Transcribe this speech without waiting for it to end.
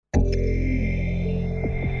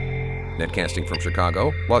Netcasting from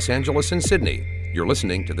Chicago, Los Angeles, and Sydney, you're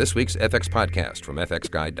listening to this week's FX Podcast from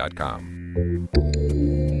fxguide.com.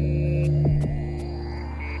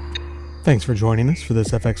 Thanks for joining us for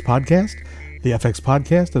this FX Podcast. The FX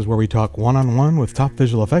Podcast is where we talk one-on-one with top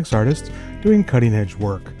visual effects artists doing cutting-edge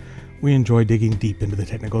work. We enjoy digging deep into the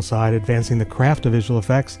technical side, advancing the craft of visual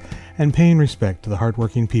effects, and paying respect to the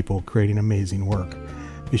hardworking people creating amazing work.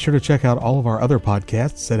 Be sure to check out all of our other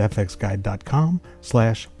podcasts at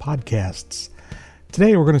fxguide.com/podcasts.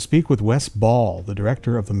 Today we're going to speak with Wes Ball, the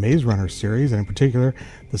director of the Maze Runner series, and in particular,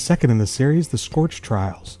 the second in the series, the Scorch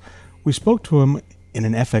Trials. We spoke to him in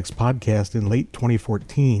an FX podcast in late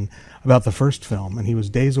 2014 about the first film, and he was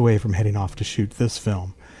days away from heading off to shoot this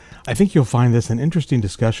film. I think you'll find this an interesting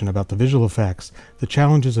discussion about the visual effects, the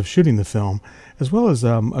challenges of shooting the film, as well as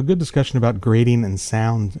a good discussion about grading and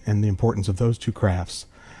sound and the importance of those two crafts.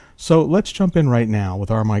 So let's jump in right now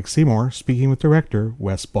with our Mike Seymour speaking with director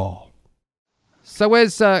Wes Ball. So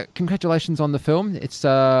Wes, congratulations on the film. It's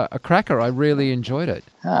a cracker. I really enjoyed it.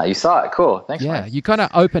 Ah, you saw it. Cool. Thanks, Yeah, Mike. You kind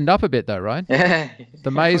of opened up a bit though, right? Yeah.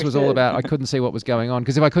 The maze was all about, I couldn't see what was going on,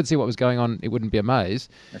 because if I could see what was going on, it wouldn't be a maze.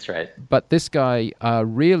 That's right. But this guy,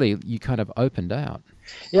 really, you kind of opened out.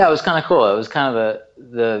 Yeah, it was kind of cool. It was kind of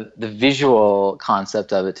the visual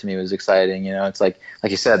concept of it to me was exciting. You know, it's like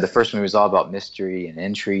you said, the first movie was all about mystery and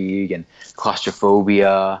intrigue and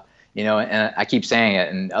claustrophobia. You know, and I keep saying it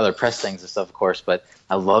in other press things and stuff, of course, but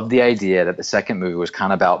I love the idea that the second movie was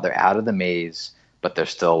kind of about they're out of the maze, but they're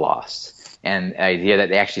still lost. And the idea that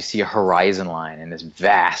they actually see a horizon line in this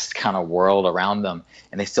vast kind of world around them,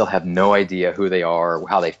 and they still have no idea who they are, or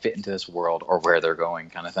how they fit into this world, or where they're going,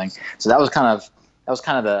 kind of thing. So that was kind of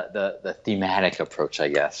the thematic approach, I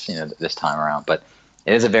guess, you know, this time around. But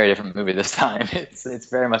it is a very different movie this time. It's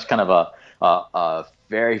very much kind of a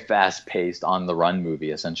very fast-paced, on-the-run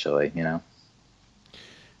movie, essentially, you know.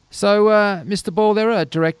 So, Mr. Ball, there are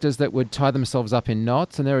directors that would tie themselves up in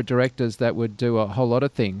knots, and there are directors that would do a whole lot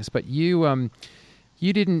of things. But you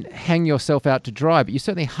didn't hang yourself out to dry, but you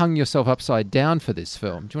certainly hung yourself upside down for this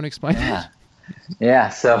film. Do you want to explain that? Yeah.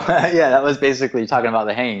 So that was basically talking about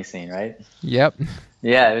the hanging scene, right? Yep.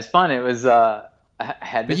 Yeah, it was fun. It was. I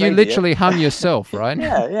had this but you idea. Literally hung yourself, right?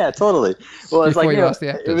 Yeah, totally. Well, it's Before like, you asked the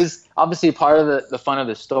actors. It was obviously part of the fun of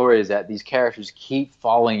the story is that these characters keep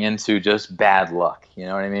falling into just bad luck. You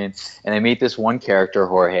know what I mean? And they meet this one character,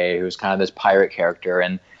 Jorge, who's kind of this pirate character,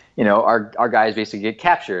 and you know, our guys basically get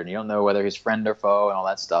captured, and you don't know whether he's friend or foe and all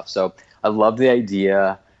that stuff. So I love the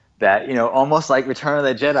idea that, you know, almost like Return of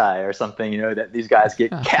the Jedi or something, you know, that these guys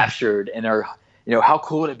get captured and are, you know, how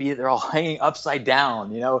cool would it be that they're all hanging upside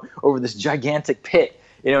down, you know, over this gigantic pit.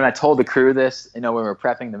 You know, and I told the crew this, you know, when we were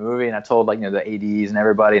prepping the movie, and I told, like, you know, the ADs and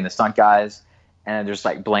everybody and the stunt guys, and there's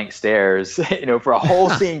like blank stares, you know, for a whole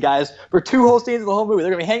scene, guys, for 2 whole scenes of the whole movie,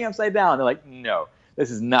 they're going to be hanging upside down. They're like, no, this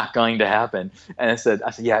is not going to happen. And I said,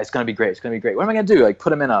 yeah, it's going to be great. It's going to be great. What am I going to do? Like, put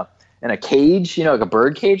them in a cage, you know, like a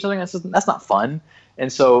bird cage or something? That's not fun. And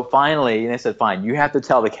so finally, they said, fine, you have to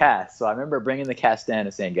tell the cast. So I remember bringing the cast in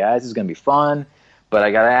and saying, guys, this is going to be fun, but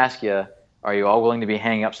I got to ask you, are you all willing to be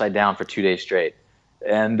hanging upside down for 2 days straight?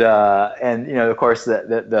 And you know, of course,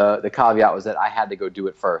 the caveat was that I had to go do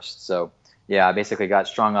it first. So yeah, I basically got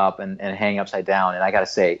strung up and hanging upside down. And I got to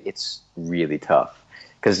say, it's really tough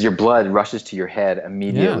because your blood rushes to your head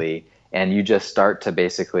immediately, and you just start to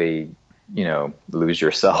basically, you know, lose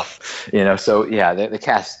yourself. You know, so yeah, the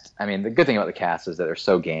cast. I mean, the good thing about the cast is that they're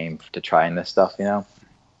so game to trying this stuff. You know,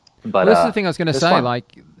 but this is the thing I was going to say, fun.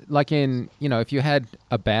 Like in, you know, if you had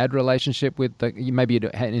a bad relationship with maybe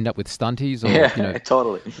you'd end up with stunties, or you know,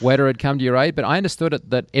 totally. Weta had come to your aid. But I understood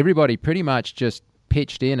it that everybody pretty much just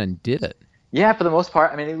pitched in and did it. Yeah, for the most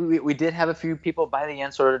part. I mean, we did have a few people by the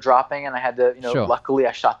end sort of dropping, and I had to, you know, luckily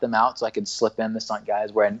I shot them out so I could slip in the stunt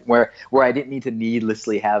guys where I didn't need to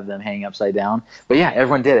needlessly have them hanging upside down. But yeah,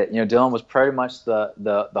 everyone did it. You know, Dylan was pretty much the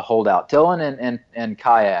holdout. Dylan and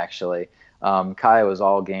Kaya, actually. Kaya was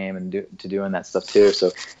all game and doing that stuff too.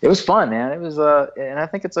 So it was fun, man. It was and I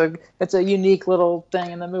think it's a unique little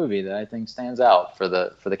thing in the movie that I think stands out for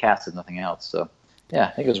the cast if nothing else. So yeah,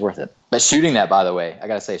 I think it was worth it. But shooting that, by the way, I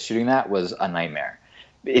gotta say, shooting that was a nightmare.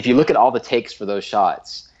 If you look at all the takes for those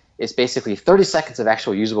shots, it's basically 30 seconds of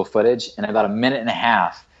actual usable footage and about a minute and a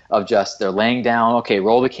half of just they're laying down. Okay,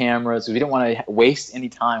 roll the cameras. We don't want to waste any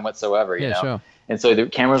time whatsoever. You know. Sure. And so the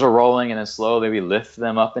cameras were rolling, and then slowly we lift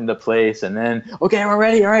them up into place, and then, okay, we're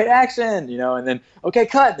ready, all right, action, you know, and then, okay,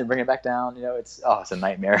 cut, and then bring it back down, you know, it's a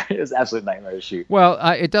nightmare. It was an absolute nightmare to shoot. Well,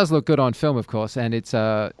 it does look good on film, of course, and it's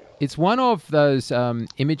one of those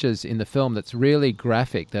images in the film that's really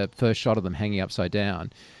graphic, the first shot of them hanging upside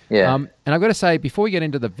down. Yeah. And I've got to say, before we get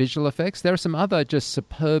into the visual effects, there are some other just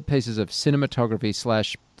superb pieces of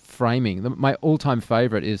cinematography / framing. My all-time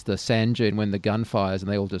favorite is the sand dune when the gun fires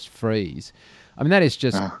and they all just freeze. I mean, that is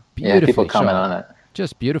just beautifully yeah, people comment shot. on it.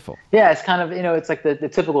 Just beautiful. Yeah, it's kind of, it's like the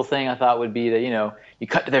typical thing I thought would be that, you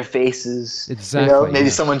cut to their faces. Exactly. Maybe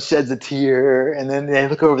someone sheds a tear and then they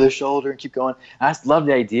look over their shoulder and keep going. I just love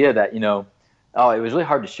the idea that, it was really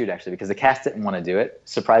hard to shoot actually because the cast didn't want to do it,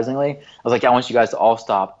 surprisingly. I was like, I want you guys to all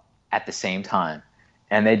stop at the same time.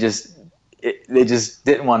 And they just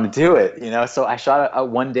didn't want to do it, So I shot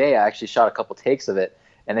one day, I actually shot a couple takes of it.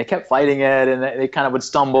 And they kept fighting it, and they kind of would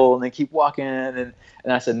stumble, and they keep walking. And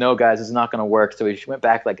I said, no, guys, this is not going to work. So we went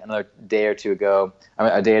back like a day or two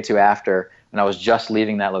after, and I was just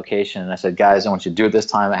leaving that location. And I said, guys, I want you to do it this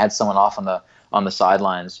time. I had someone off on the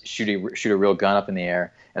sidelines shoot a real gun up in the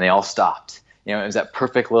air, and they all stopped. It was that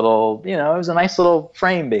perfect little, it was a nice little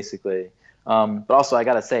frame, basically. But also, I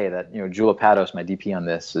got to say that, Jula Pados, my DP on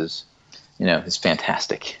this, is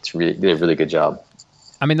fantastic. It's really did a really good job.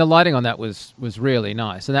 I mean, the lighting on that was really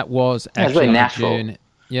nice, and that was actually really natural. June.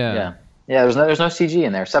 Yeah. There's no CG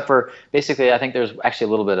in there, except for basically I think there's actually a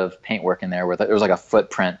little bit of paint work in there where there was like a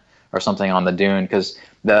footprint or something on the dune. Because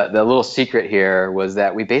the little secret here was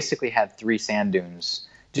that we basically had 3 sand dunes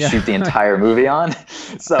to shoot the entire movie on.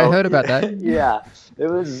 So I heard about that. Yeah, it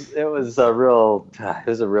was a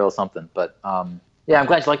real something. But I'm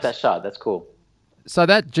glad you liked that shot. That's cool. So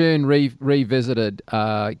that dune revisited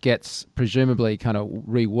gets presumably kind of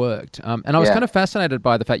reworked. And I was kind of fascinated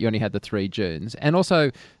by the fact you only had the 3 dunes, and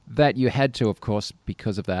also that you had to, of course,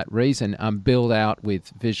 because of that reason, build out with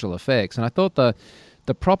visual effects. And I thought the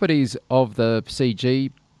properties of the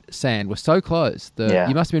CG sand were so close.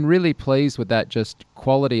 You must have been really pleased with that just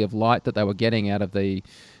quality of light that they were getting out of the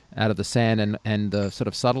sand and the sort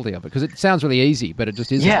of subtlety of it, because it sounds really easy, but it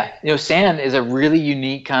just isn't. Yeah, sand is a really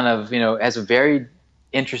unique kind of, has a very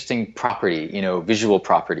interesting property, visual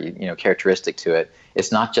property, characteristic to it.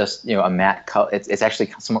 It's not just, a matte color. It's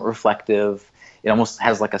actually somewhat reflective. It almost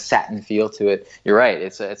has like a satin feel to it. You're right.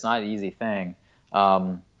 It's not an easy thing.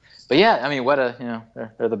 But yeah, I mean,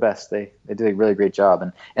 they're the best. They did a really great job.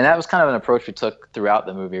 And that was kind of an approach we took throughout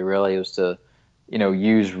the movie, really, was to,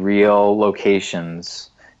 use real locations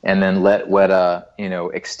and then let Weta,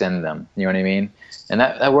 extend them. You know what I mean? And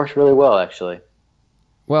that worked really well, actually.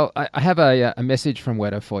 Well, I have a message from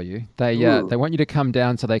Weta for you. They want you to come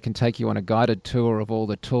down so they can take you on a guided tour of all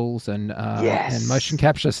the tools and motion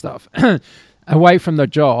capture stuff. Away from the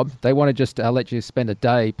job, they want to just let you spend a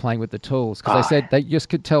day playing with the tools, because they said they just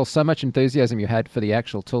could tell so much enthusiasm you had for the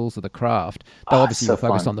actual tools of the craft. Though obviously you're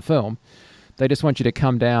focused on the film. They just want you to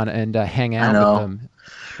come down and hang out with them.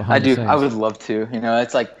 I do. I would love to.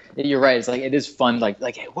 It's like, you're right. It's like, it is fun. Like,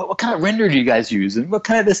 hey, what kind of render do you guys use? And what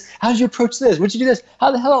kind of this? How did you approach this? Would you do this?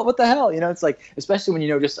 How the hell? What the hell? It's like, especially when you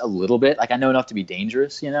know just a little bit. Like, I know enough to be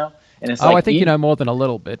dangerous. And it's like, I think you know more than a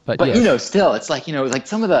little bit, but yes. Still, it's like, like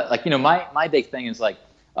some of the, like, my big thing is like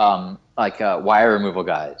wire removal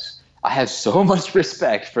guys. I have so much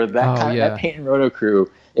respect for that that paint and roto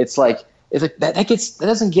crew. It's like that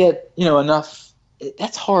doesn't get enough.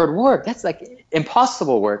 That's hard work. That's like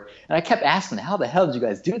impossible work. And I kept asking, how the hell did you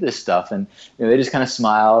guys do this stuff? And they just kind of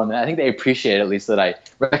smile, and I think they appreciate at least that I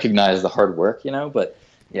recognize the hard work. But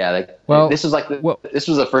yeah, this was this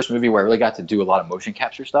was the first movie where I really got to do a lot of motion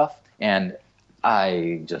capture stuff, and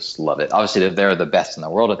I just love it. Obviously, they're the best in the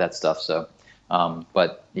world at that stuff. So,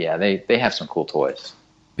 but yeah, they have some cool toys.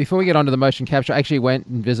 Before we get on to the motion capture, I actually went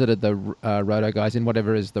and visited the roto guys in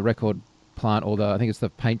whatever is the record plant, or I think it's the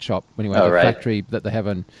paint shop anyway, factory that they have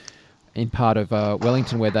in part of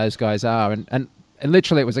Wellington where those guys are, and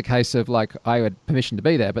literally it was a case of like, I had permission to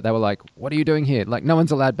be there, but they were like, what are you doing here? Like, no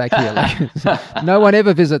one's allowed back here. Like, no one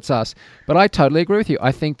ever visits us. But I totally agree with you.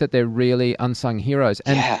 I think that they're really unsung heroes.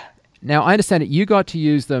 And now I understand that you got to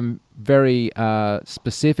use them very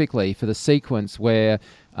specifically for the sequence where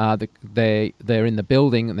they're in the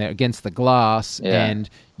building and they're against the glass, and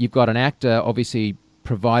you've got an actor obviously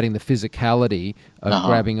providing the physicality of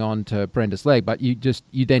grabbing onto Brenda's leg, but you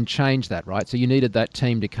then change that, right? So you needed that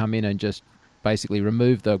team to come in and just basically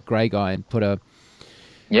remove the grey guy and put not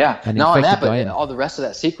only that, but all the rest of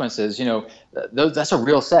that sequence is, that's a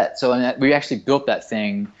real set. So we actually built that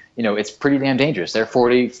thing. It's pretty damn dangerous. They're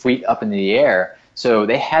 40 feet up in the air, so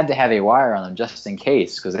they had to have a wire on them just in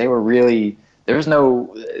case, because they were really. There was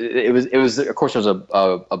no. It was. Of course, there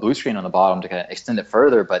was a blue screen on the bottom to kind of extend it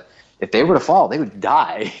further, but if they were to fall, they would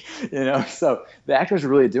die, So the actors were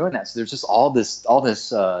really doing that. So there's just all this,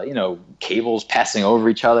 cables passing over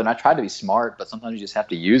each other. And I tried to be smart, but sometimes you just have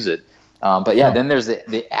to use it. But then there's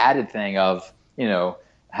the added thing of,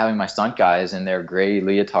 having my stunt guys in their gray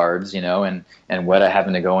leotards, and Weta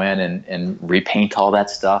having to go in and repaint all that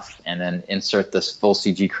stuff and then insert this full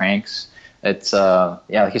CG cranks. It's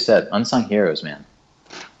like you said, unsung heroes, man.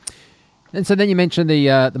 And so then you mentioned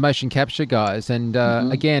the motion capture guys, and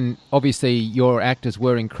again, obviously your actors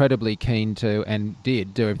were incredibly keen to and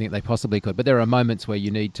did do everything they possibly could. But there are moments where you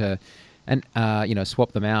need to,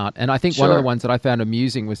 swap them out. And I think one of the ones that I found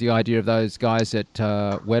amusing was the idea of those guys at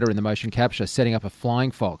Weta in the motion capture setting up a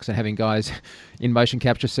flying fox and having guys in motion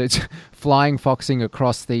capture suits flying foxing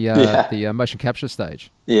across the motion capture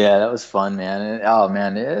stage. Yeah, that was fun, man.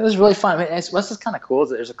 It was really fun. I mean, what's kind of cool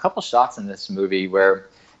is that there's a couple shots in this movie where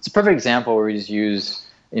it's a perfect example where we just use,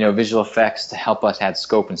 visual effects to help us add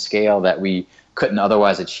scope and scale that we couldn't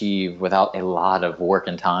otherwise achieve without a lot of work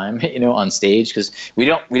and time, on stage, because we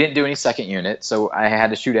didn't do any second unit, so I had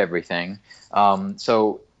to shoot everything.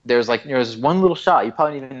 So there's there's one little shot you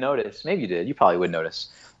probably didn't even notice. Maybe you did. You probably would notice,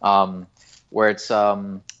 where it's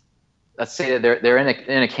let's say that they're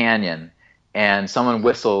in a canyon, and someone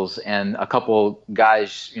whistles, and a couple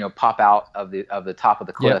guys pop out of the top of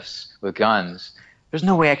the cliffs with guns. There's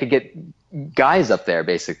no way I could get guys up there,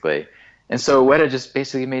 basically. And so Weta just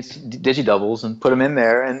basically made digi-doubles and put them in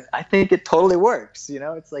there, and I think it totally works.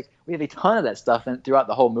 It's like we have a ton of that stuff throughout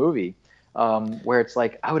the whole movie, where it's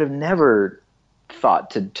like I would have never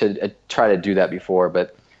thought to try to do that before,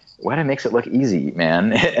 but Weta makes it look easy,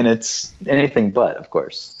 man, and it's anything but, of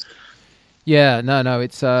course. Yeah, no,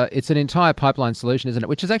 it's an entire pipeline solution, isn't it?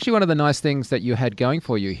 Which is actually one of the nice things that you had going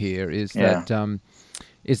for you here is that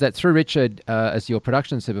through Richard as your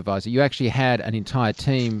production supervisor, you actually had an entire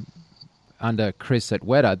team under Chris at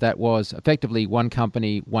Weta that was effectively one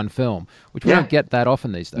company, one film, which we don't get that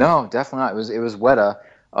often these days. No, definitely not. It was Weta,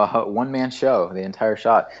 a one-man show, the entire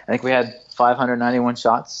shot. I think we had 591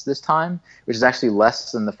 shots this time, which is actually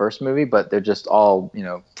less than the first movie, but they're just all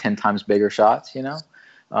 10 times bigger shots. It's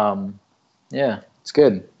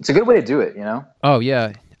good. It's a good way to do it. Oh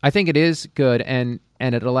yeah, I think it is good, and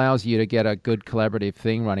it allows you to get a good collaborative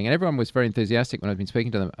thing running. And everyone was very enthusiastic when I've been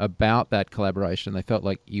speaking to them about that collaboration. They felt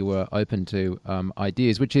like you were open to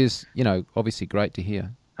ideas, which is, obviously great to hear.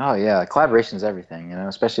 Oh, yeah. Collaboration is everything,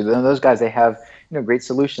 especially those guys. They have, great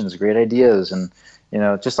solutions, great ideas. And,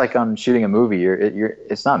 just like on shooting a movie,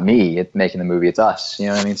 it's not me making the movie, it's us. You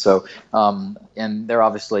know what I mean? So, and they're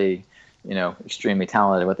obviously, extremely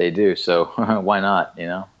talented at what they do. So why not,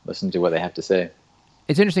 listen to what they have to say.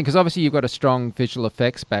 It's interesting because obviously you've got a strong visual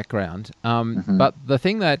effects background, but the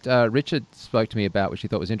thing that Richard spoke to me about, which he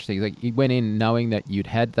thought was interesting, is like he went in knowing that you'd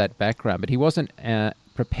had that background, but he wasn't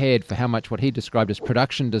prepared for how much what he described as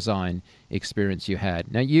production design experience you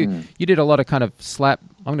had. Now you did a lot of kind of I'm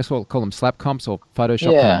going to call them slap comps or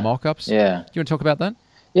Photoshop kind of mock-ups. Yeah. Do you want to talk about that?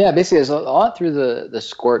 Yeah, basically there's a lot through the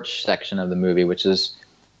Scorch section of the movie, which is,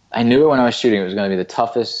 I knew it when I was shooting it was going to be the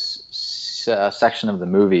toughest section of the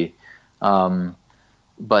movie.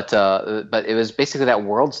 But it was basically that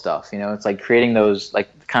world stuff, it's like creating those,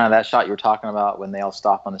 like kind of that shot you were talking about when they all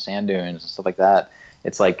stop on the sand dunes and stuff like that.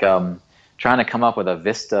 It's like trying to come up with a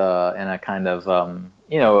vista and a kind of,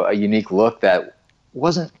 a unique look that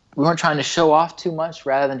we weren't trying to show off too much,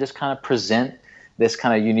 rather than just kind of present this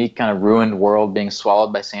kind of unique kind of ruined world being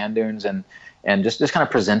swallowed by sand dunes and just kind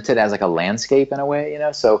of present it as like a landscape in a way,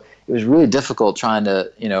 So it was really difficult trying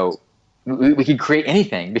to, we could create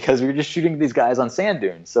anything because we were just shooting these guys on sand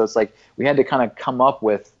dunes. So it's like we had to kind of come up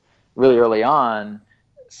with really early on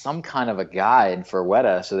some kind of a guide for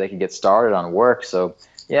Weta so they could get started on work. So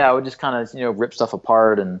yeah, I would just kind of, rip stuff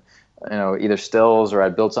apart and, either stills or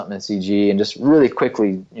I'd build something in CG and just really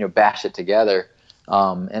quickly, bash it together.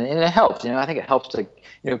 And it helped, I think it helps to,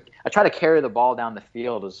 I try to carry the ball down the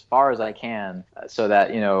field as far as I can so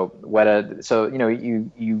that, Weta, so,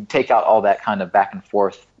 you take out all that kind of back and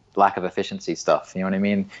forth lack of efficiency stuff, you know what I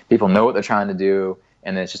mean? People know what they're trying to do,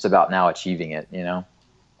 and it's just about now achieving it,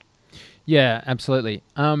 Yeah, absolutely.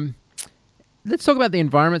 Let's talk about the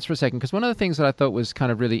environments for a second, because one of the things that I thought was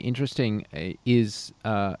kind of really interesting is,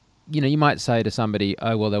 you might say to somebody,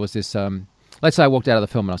 oh, well, there was this, let's say I walked out of the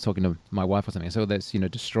film and I was talking to my wife or something, so there's,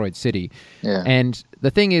 destroyed city. Yeah. And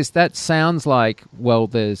the thing is, that sounds like, well,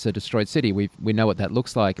 there's a destroyed city. We know what that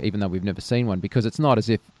looks like, even though we've never seen one, because it's not as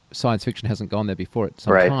if science fiction hasn't gone there before at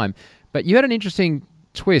some time. But you had an interesting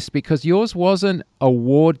twist, because yours wasn't a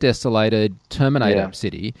war-desolated Terminator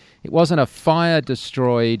city. It wasn't a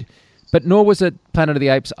fire-destroyed, but nor was it Planet of the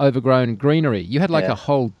Apes overgrown greenery. You had a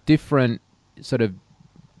whole different sort of,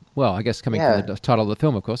 well, I guess coming from the title of the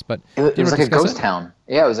film, of course, but it was like a ghost town.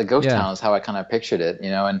 Yeah, it was a ghost town is how I kind of pictured it,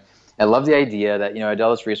 and I love the idea that, I did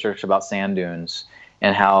all this research about sand dunes,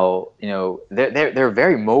 and how, they're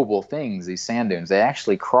very mobile things, these sand dunes. They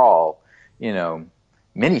actually crawl,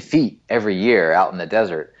 many feet every year out in the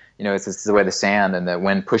desert. It's just the way the sand and the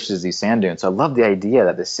wind pushes these sand dunes. So I love the idea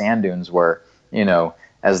that the sand dunes were,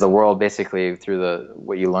 as the world basically through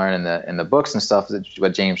what you learn in the books and stuff,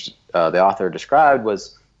 what James, the author, described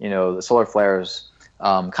was, the solar flares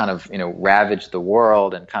ravaged the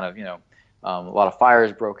world, and a lot of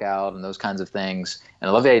fires broke out and those kinds of things. And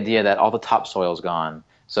I love the idea that all the topsoil is gone.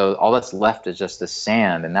 So all that's left is just the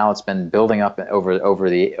sand, and now it's been building up over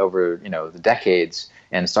the decades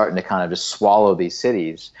and starting to kind of just swallow these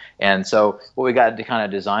cities. And so what we got to kind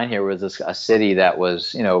of design here was a city that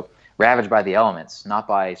was, ravaged by the elements, not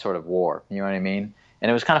by sort of war. You know what I mean? And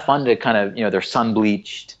it was kind of fun to kind of, they're sun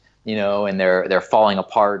bleached, and they're falling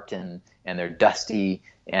apart and they're dusty.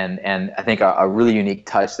 And I think a really unique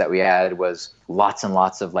touch that we added was lots and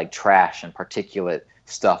lots of like trash and particulate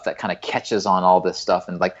stuff that kind of catches on all this stuff,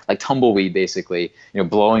 and like tumbleweed basically,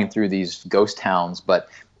 blowing through these ghost towns. But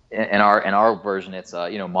in our version, it's a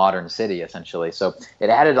modern city essentially. So it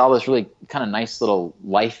added all this really kind of nice little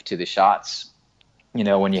life to the shots.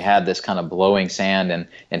 When you had this kind of blowing sand and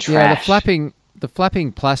trash. Yeah, the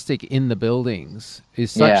flapping plastic in the buildings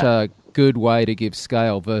is such a good way to give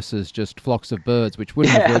scale versus just flocks of birds, which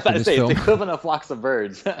wouldn't have worked in this film. It's the equivalent of flocks of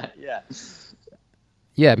birds. Yeah.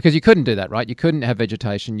 Yeah, because you couldn't do that, right? You couldn't have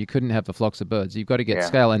vegetation. You couldn't have the flocks of birds. You've got to get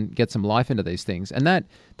scale and get some life into these things. And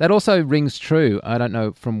that also rings true. I don't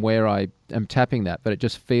know from where I am tapping that, but it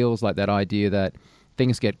just feels like that idea that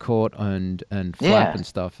things get caught and flap and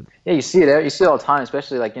stuff. Yeah, you see it. You see it all the time,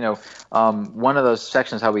 especially like, one of those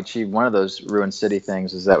sections, how we achieved one of those ruined city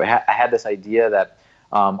things is that I had this idea that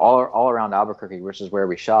all around Albuquerque, which is where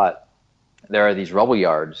we shot, there are these rubble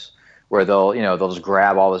yards where they'll just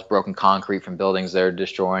grab all this broken concrete from buildings they're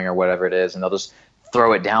destroying or whatever it is, and they'll just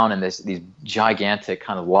throw it down in these gigantic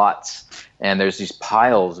kind of lots, and there's these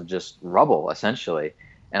piles of just rubble essentially.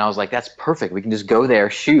 And I was like, that's perfect. We can just go there,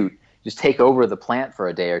 shoot, just take over the plant for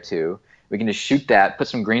a day or two. We can just shoot that, put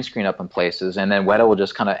some green screen up in places, and then Weta will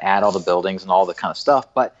just kind of add all the buildings and all the kind of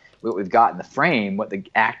stuff. But what we've got in the frame, what the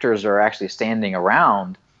actors are actually standing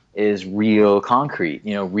around, is real concrete,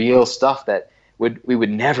 real stuff that we would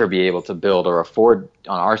never be able to build or afford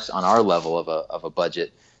on our level of a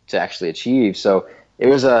budget to actually achieve. So it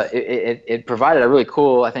was it provided a really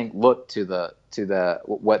cool, I think, look to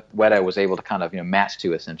what Weta was able to kind of match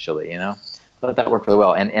to essentially. I thought that worked really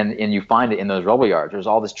well. And you find it in those rubble yards. There's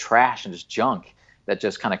all this trash and just junk that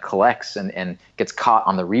just kind of collects and gets caught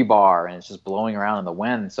on the rebar, and it's just blowing around in the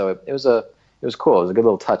wind. So it was cool. It was a good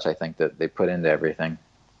little touch, I think, that they put into everything.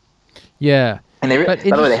 Yeah. And by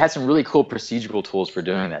the way, they had some really cool procedural tools for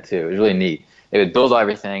doing that too. It was really neat. They would build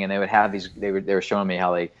everything, and they would have these. They were showing me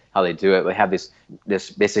how they do it. They have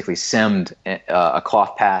this basically simmed a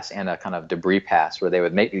cloth pass and a kind of debris pass where they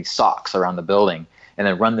would make these socks around the building and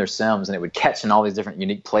then run their sims, and it would catch in all these different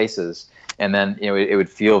unique places, and then it would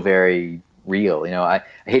feel very real. I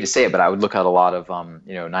hate to say it, but I would look at a lot of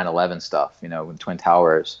 9/11 stuff, with Twin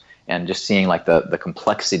Towers, and just seeing like the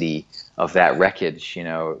complexity of that wreckage.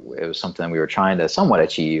 It was something we were trying to somewhat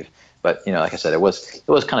achieve, but like I said, it was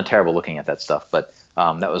kind of terrible looking at that stuff, but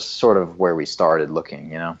that was sort of where we started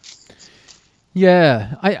looking.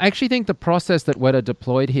 Yeah, I actually think the process that Weta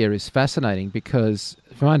deployed here is fascinating because,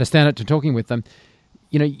 from I understand it, to talking with them,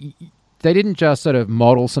 they didn't just sort of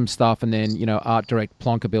model some stuff and then, art direct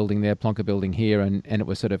plonk a building there, plonk a building here, and it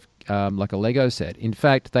was sort of like a Lego set. In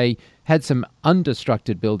fact, they had some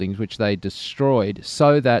undestructed buildings which they destroyed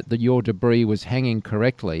so that your debris was hanging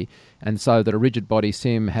correctly, and so that a rigid body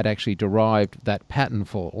sim had actually derived that pattern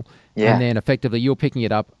fall. Yeah. And then effectively you're picking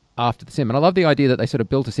it up after the sim. And I love the idea that they sort of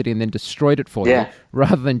built a city and then destroyed it for you,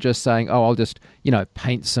 rather than just saying, oh, I'll just,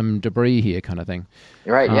 paint some debris here kind of thing.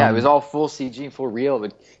 You're right. Yeah, it was all full CG, full real.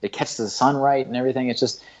 It catches the sun right and everything. It's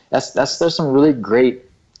just, there's some really great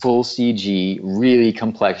full CG, really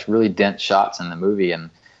complex, really dense shots in the movie. And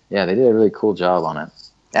yeah, they did a really cool job on it.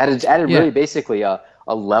 Added really basically a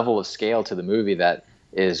level of scale to the movie that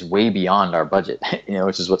is way beyond our budget,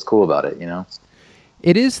 which is what's cool about it,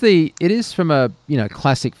 It is from a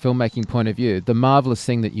classic filmmaking point of view. The marvelous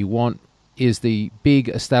thing that you want is the big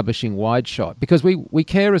establishing wide shot, because we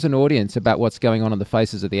care as an audience about what's going on the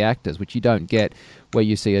faces of the actors, which you don't get where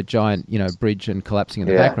you see a giant bridge and collapsing in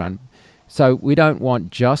the background. So we don't want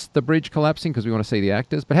just the bridge collapsing because we want to see the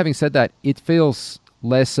actors. But having said that, it feels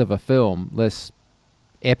less of a film, less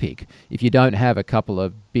epic, if you don't have a couple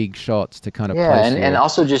of big shots to kind of place and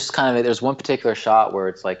also just kind of, there's one particular shot where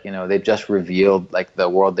it's like, they've just revealed like the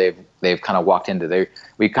world they've kind of walked into.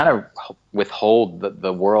 We kind of withhold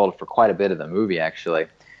the world for quite a bit of the movie actually,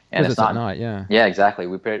 and it's not at night. Yeah, exactly.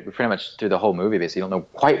 We pretty much through the whole movie basically you don't know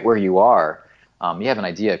quite where you are. You have an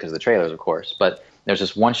idea because of the trailers, of course, but there's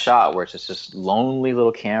this one shot where it's just this lonely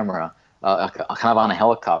little camera, kind of on a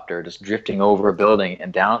helicopter, just drifting over a building,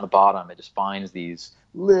 and down at the bottom, it just finds these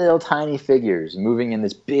little tiny figures moving in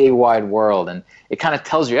this big wide world, and it kind of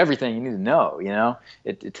tells you everything you need to know. You know,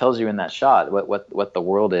 it tells you in that shot what the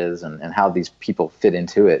world is and how these people fit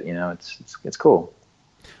into it. You know, it's cool.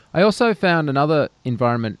 I also found another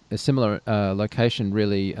environment, a similar location,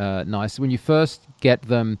 really nice. When you first get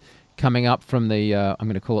them coming up from the, I'm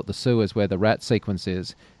going to call it the sewers where the rat sequence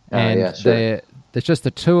is, and there's just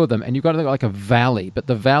the two of them, and you've got like a valley, but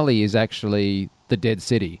the valley is actually the dead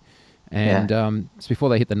city, and it's before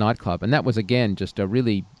they hit the nightclub, and that was again just a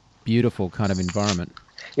really beautiful kind of environment.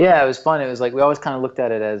 Yeah, it was fun. It was like we always kind of looked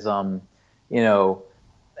at it as,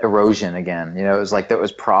 erosion again. You know, it was like that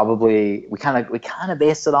was probably we kind of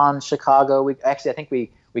based it on Chicago. I think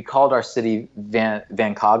we called our city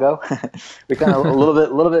Vancago. We kind of a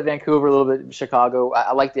little bit Vancouver, a little bit Chicago.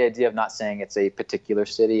 I like the idea of not saying it's a particular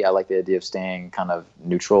city. I like the idea of staying kind of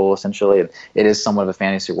neutral, essentially. It is somewhat of a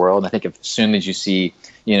fantasy world. And I think as soon as you see,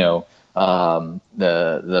 the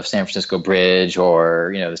San Francisco Bridge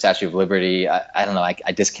or the Statue of Liberty, I don't know,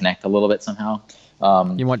 I disconnect a little bit somehow.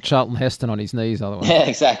 You want Charlton Heston on his knees, otherwise. Yeah,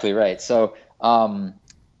 exactly right. So.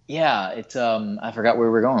 I forgot where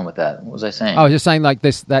we were going with that. What was I saying? I was just saying like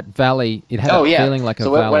that valley, it had feeling like a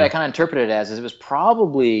valley. So what I kind of interpreted it as is it was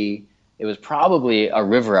probably a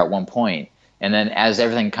river at one point, and then as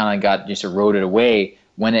everything kind of got just eroded away,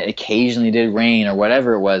 when it occasionally did rain or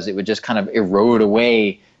whatever it was, it would just kind of erode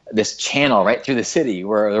away this channel right through the city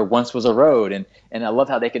where there once was a road. And I love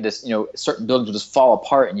how they could just, certain buildings would just fall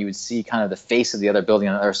apart and you would see kind of the face of the other building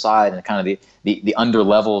on the other side and kind of the under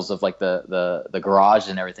levels of like the garage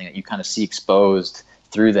and everything that you kind of see exposed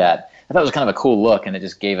through that. I thought it was kind of a cool look, and it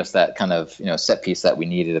just gave us that kind of, set piece that we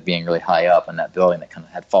needed of being really high up in that building that kind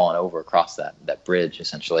of had fallen over across that bridge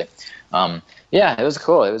essentially. It was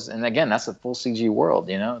cool. And again, that's a full CG world,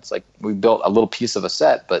 it's like we built a little piece of a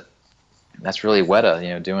set, but that's really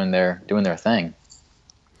Weta, doing their thing.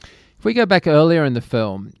 If we go back earlier in the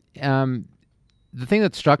film, the thing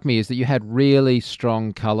that struck me is that you had really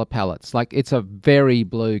strong color palettes. Like it's a very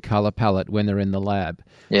blue color palette when they're in the lab.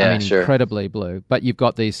 Yeah, sure. Incredibly blue. But you've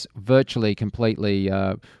got this virtually completely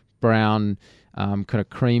brown, kind of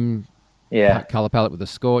cream color palette with the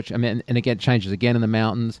Scorch. I mean, and again, it changes again in the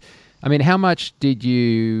mountains. I mean, how much did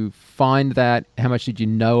you find that? How much did you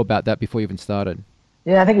know about that before you even started?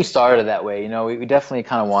 Yeah, I think we started that way. We definitely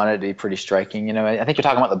kind of wanted it to be pretty striking. I think you're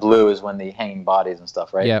talking about the blue is when the hanging bodies and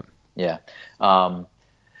stuff, right? Yeah. Yeah.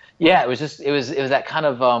 It was that kind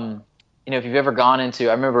of, if you've ever gone into,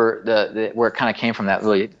 I remember the where it kind of came from, that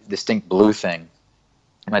really distinct blue thing.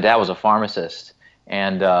 My dad was a pharmacist,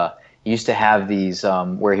 and he used to have these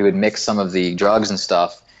where he would mix some of the drugs and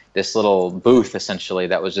stuff, this little booth essentially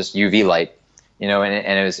that was just UV light, and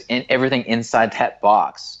it was everything inside that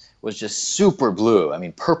box was just super blue. I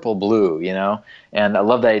mean, purple blue, and I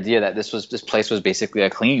love the idea that this place was basically a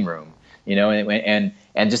clean room,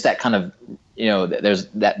 and just that kind of, there's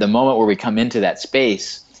that the moment where we come into that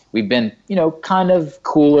space, we've been, kind of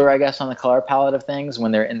cooler, I guess, on the color palette of things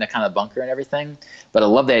when they're in the kind of bunker and everything. But I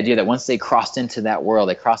love the idea that once they crossed into that world,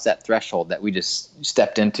 they crossed that threshold, that we just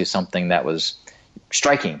stepped into something that was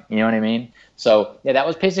striking. You know what I mean? So yeah, that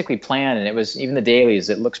was basically planned, and it was even the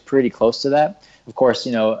dailies. It looks pretty close to that. Of course,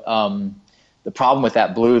 the problem with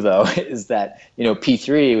that blue, though, is that,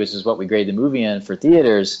 P3, which is what we grade the movie in for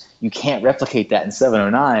theaters, you can't replicate that in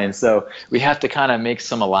 709. So we have to kind of make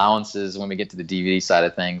some allowances when we get to the DVD side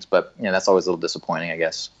of things. But, that's always a little disappointing, I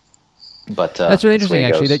guess. But that's really interesting,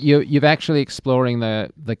 actually, that you've actually exploring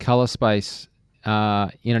the color space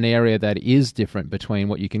in an area that is different between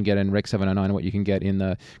what you can get in Rec 709 and what you can get in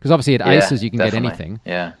the... Because obviously at Aces you can definitely get anything.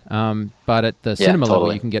 Yeah. But at the cinema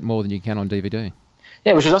level you can get more than you can on DVD.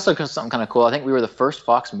 Yeah, which is also something kind of cool. I think we were the first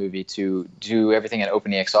Fox movie to do everything in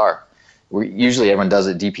OpenEXR. Usually everyone does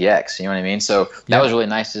it DPX, you know what I mean? So that was really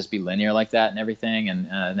nice to just be linear like that and everything.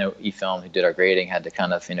 And I know eFilm, who did our grading, had to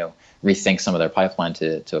kind of, rethink some of their pipeline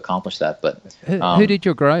to accomplish that. But who did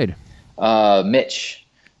your grade? Mitch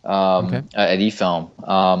at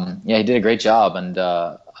eFilm. He did a great job, and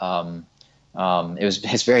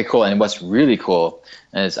it's very cool. And what's really cool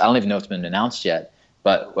is, I don't even know if it's been announced yet,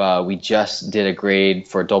 but we just did a grade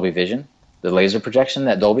for Dolby Vision, the laser projection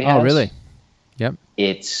that Dolby has. Oh, really? Yep.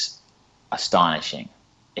 It's astonishing.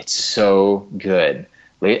 It's so good.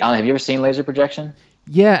 Have you ever seen laser projection?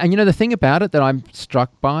 Yeah, and the thing about it that I'm struck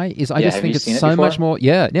by is I just think it's so much more...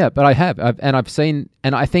 Yeah, but I have. I've seen...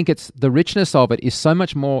 And I think it's the richness of it is so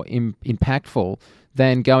much more impactful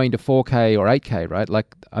than going to 4K or 8K, right?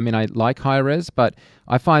 Like, I mean, I like high res, but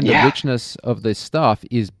I find the richness of this stuff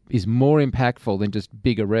is more impactful than just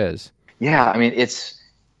bigger res. Yeah, I mean, it's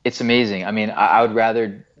amazing. I mean, I'd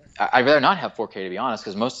rather not have 4K, to be honest,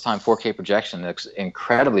 because most of the time 4K projection looks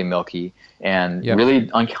incredibly milky and really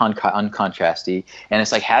uncontrasty. And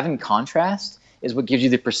it's like having contrast is what gives you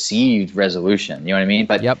the perceived resolution. You know what I mean?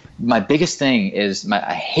 But my biggest thing is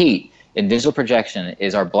I hate in digital projection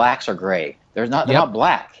is our blacks are gray. They're not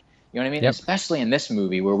black. You know what I mean? Especially in this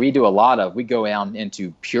movie where we go down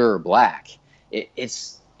into pure black. It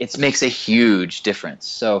makes a huge difference.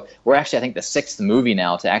 So we're actually, I think, the 6th movie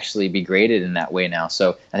now to actually be graded in that way now.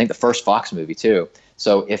 So I think the first Fox movie too.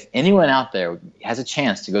 So if anyone out there has a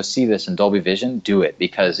chance to go see this in Dolby Vision, do it,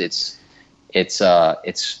 because it's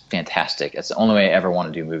fantastic. It's the only way I ever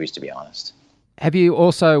want to do movies, to be honest. Have you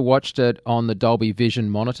also watched it on the Dolby Vision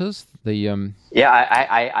monitors? Yeah,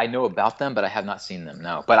 I know about them, but I have not seen them.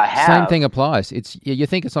 No, but I have. Same thing applies. You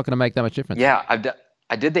think it's not going to make that much difference? Yeah,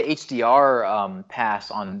 I did the HDR pass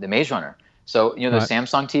on the Maze Runner. So, the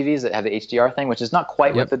Samsung TVs that have the HDR thing, which is not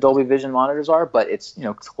quite what the Dolby Vision monitors are, but it's,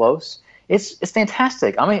 close. It's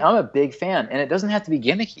fantastic. I mean, I'm a big fan, and it doesn't have to be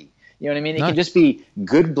gimmicky. You know what I mean? It can just be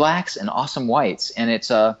good blacks and awesome whites, and it's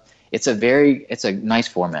a nice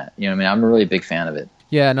format. You know what I mean? I'm a really big fan of it.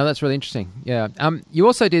 Yeah, no, that's really interesting. Yeah. You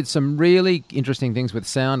also did some really interesting things with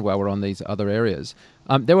sound while we're on these other areas.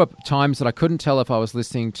 There were times that I couldn't tell if I was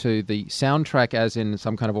listening to the soundtrack as in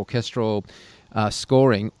some kind of orchestral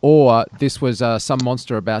scoring, or this was some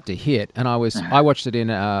monster about to hit, and I watched it in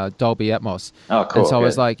Dolby Atmos. Oh, cool. And so I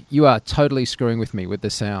was like, you are totally screwing with me with the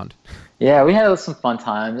sound. Yeah, we had some fun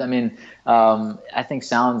times. I mean, I think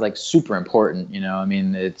sound's like super important. I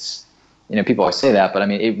mean, it's, people always say that, but I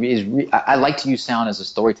mean, it is. I like to use sound as a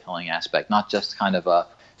storytelling aspect, not just kind of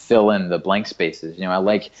fill in the blank spaces. I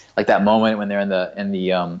like that moment when they're in the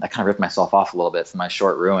I kind of ripped myself off a little bit for my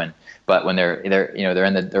short ruin, but when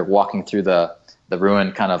they're walking through the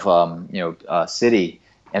ruined kind of city,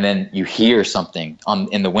 and then you hear something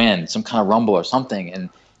in the wind, some kind of rumble or something, and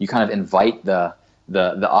you kind of invite the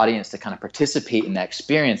audience to kind of participate in that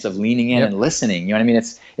experience of leaning in and listening. You know what I mean?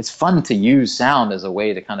 It's fun to use sound as a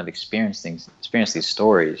way to kind of experience these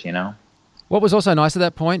stories, What was also nice at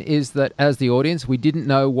that point is that as the audience, we didn't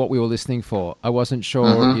know what we were listening for. I wasn't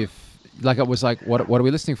sure if, it was like, what are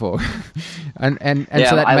we listening for? and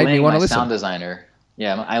so that made me want to listen. Sound designer.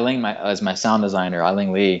 Yeah, Eileen as my sound designer,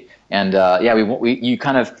 Eileen Lee. And you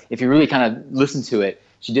kind of, if you really kind of listen to it,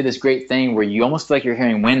 she did this great thing where you almost feel like you're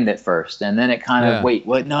hearing wind at first, and then it kind of, wait,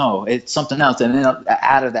 what? No, it's something else. And then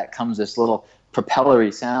out of that comes this little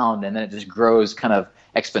propellery sound, and then it just grows kind of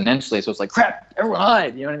exponentially. So it's like, crap, everyone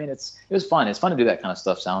hide. You know what I mean? It was fun. It's fun to do that kind of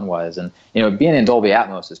stuff sound-wise. And, being in Dolby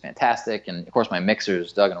Atmos is fantastic. And, of course, my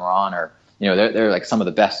mixers, Doug and Ron, are, they're like some of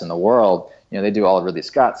the best in the world. They do all of Ridley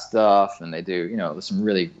Scott stuff, and they do,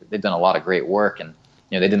 they've done a lot of great work. And,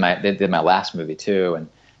 they did my last movie, too. And,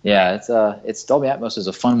 yeah, it's Dolby Atmos is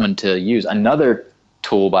a fun one to use. Another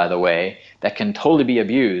tool, by the way, that can totally be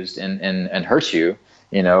abused and hurt you,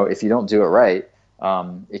 if you don't do it right.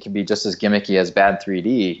 It can be just as gimmicky as bad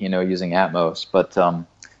 3D, using Atmos, but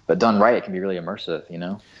done right, it can be really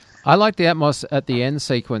immersive, I like the Atmos at the end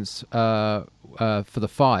sequence for the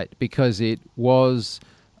fight because it was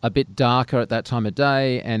a bit darker at that time of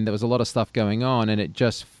day, and there was a lot of stuff going on, and it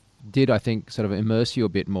just did, I think, sort of immerse you a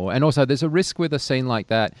bit more. And also, there's a risk with a scene like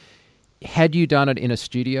that. Had you done it in a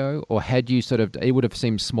studio, or had you it would have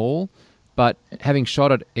seemed small, but having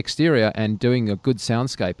shot it exterior and doing a good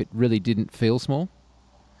soundscape, it really didn't feel small.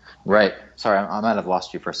 Right. Sorry, I might have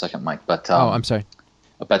lost you for a second, Mike. But I'm sorry.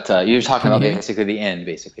 But you were talking about basically the end,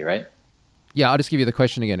 basically, right? Yeah, I'll just give you the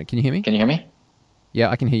question again. Can you hear me? Can you hear me? Yeah,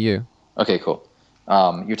 I can hear you. Okay, cool.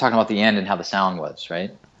 You're talking about the end and how the sound was,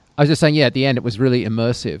 right? I was just saying, at the end it was really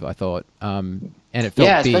immersive, I thought. And it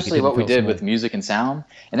felt big. Especially what we did with music and sound.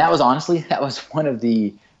 And that was one of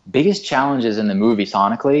the biggest challenges in the movie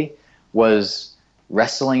sonically, was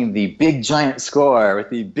wrestling the big giant score with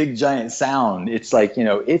the big giant sound. It's like,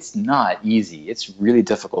 it's not easy. It's a really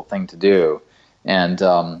difficult thing to do. And,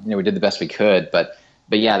 we did the best we could. But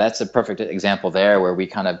yeah, that's a perfect example there where we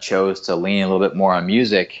kind of chose to lean a little bit more on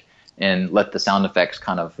music and let the sound effects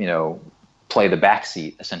kind of, play the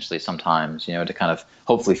backseat essentially sometimes, to kind of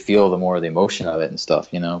hopefully feel the more of the emotion of it and stuff,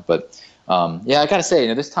 But I got to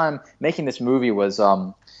say, this time making this movie was,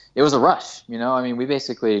 it was a rush, we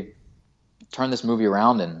basically turned this movie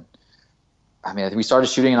around, and we started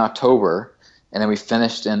shooting in October, and then we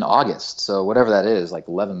finished in August. So whatever that is, like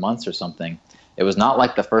 11 months or something. It was not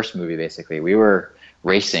like the first movie, basically. We were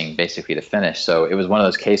racing basically to finish. So it was one of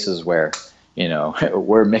those cases where,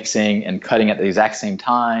 we're mixing and cutting at the exact same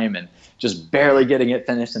time and just barely getting it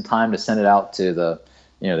finished in time to send it out to the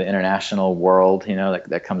international world,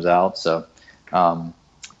 that comes out. So,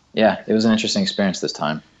 it was an interesting experience this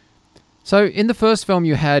time. So in the first film,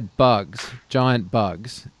 you had bugs, giant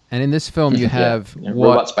bugs. And in this film, you have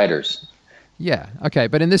robot spiders. Yeah, okay.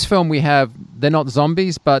 But in this film, they're not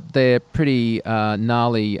zombies, but they're pretty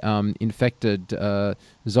gnarly, infected,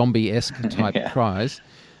 zombie-esque type cries.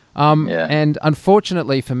 And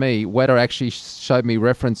unfortunately for me, Weta actually showed me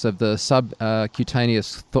reference of the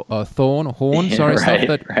subcutaneous horn, stuff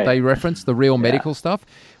that they referenced, the real medical stuff,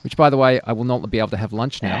 which, by the way, I will not be able to have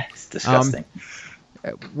lunch now. It's disgusting.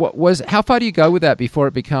 How far do you go with that before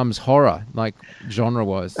it becomes horror, like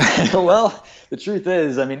genre-wise? Well, the truth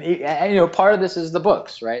is, I mean, part of this is the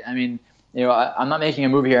books, right? I mean, I'm not making a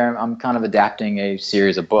movie here. I'm kind of adapting a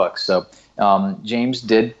series of books. So James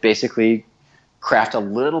did basically craft a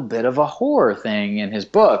little bit of a horror thing in his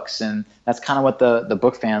books, and that's kind of what the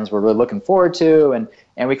book fans were really looking forward to, and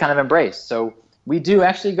we kind of embraced. So we do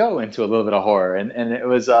actually go into a little bit of horror, and it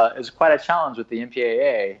was quite a challenge with the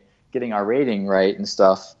MPAA getting our rating right and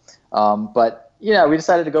stuff. But we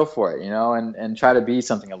decided to go for it, and try to be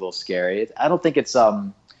something a little scary. I don't think it's not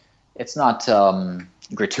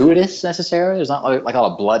gratuitous necessarily. There's not like a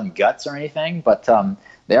lot of blood and guts or anything, but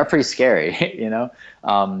they are pretty scary,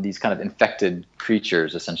 these kind of infected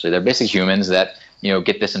creatures, essentially. They're basically humans that,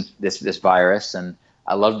 get this virus. And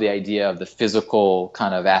I love the idea of the physical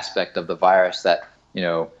kind of aspect of the virus that,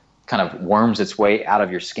 kind of worms its way out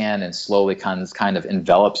of your skin and slowly kind of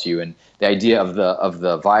envelops you. And the idea of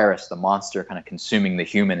the virus, the monster kind of consuming the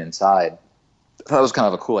human inside. That was kind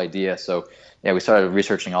of a cool idea. So we started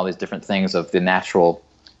researching all these different things of the natural,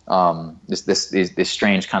 this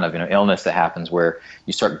strange kind of illness that happens where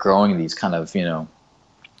you start growing these kind of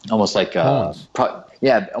almost like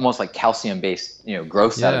almost like calcium based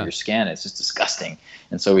growths out of your skin. It's just disgusting.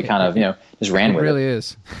 And so we kind of just ran with it. It really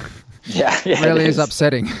is. It really is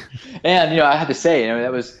upsetting. And I have to say,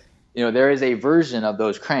 that was there is a version of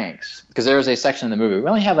those cranks, because there is a section in the movie. We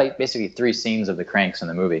only have like basically 3 scenes of the cranks in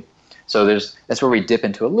the movie. So that's where we dip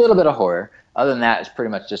into a little bit of horror. Other than that, it's pretty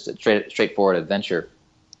much just a straightforward adventure.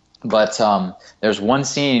 But there's one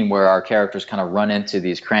scene where our characters kind of run into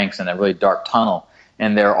these cranks in a really dark tunnel,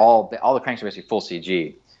 and all the cranks are basically full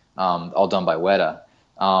CG, all done by Weta.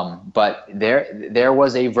 But there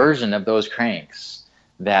was a version of those cranks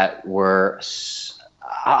that were,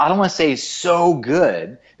 I don't want to say so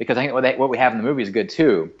good, because I think what we have in the movie is good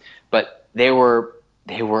too, but they were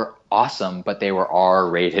awesome, but they were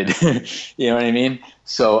R-rated. You know what I mean?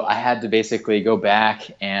 So I had to basically go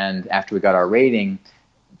back, and after we got our rating,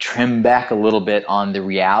 trim back a little bit on the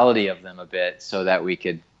reality of them a bit, so that we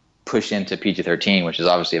could push into PG-13, which is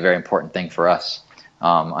obviously a very important thing for us in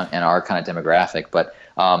our kind of demographic. But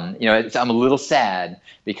I'm a little sad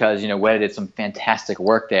because Weta did some fantastic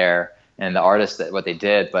work there, and the artists what they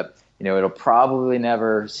did, but it'll probably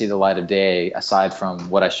never see the light of day aside from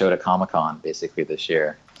what I showed at Comic-Con basically this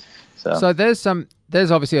year. So there's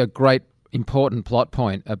obviously a great important plot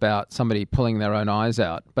point about somebody pulling their own eyes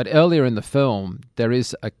out, but earlier in the film there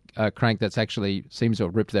is a crank that's actually seems to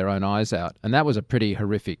have ripped their own eyes out, and that was a pretty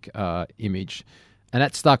horrific image, and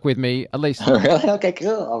that stuck with me at least. Really? Okay,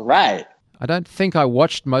 cool. All right. I don't think I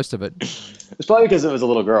watched most of it. It's probably because it was a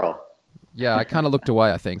little girl. Yeah, I kind of looked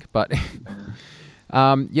away, I think, but it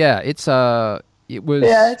was. Yeah, it's a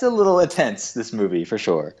little intense, this movie for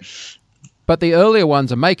sure. But the earlier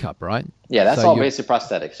ones are makeup, right? Yeah, that's all basic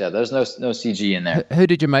prosthetics. Yeah, there's no CG in there. Who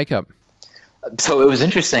did you make up? So it was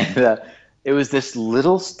interesting. It was this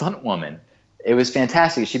little stunt woman. It was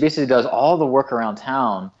fantastic. She basically does all the work around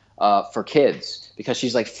town for kids, because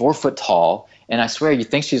she's like 4 foot tall. And I swear, you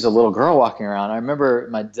think she's a little girl walking around. I remember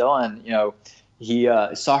my Dylan, he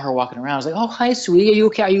saw her walking around. I was like, "Oh, hi, sweetie. Are you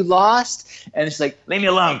okay? Are you lost?" And she's like, "Leave me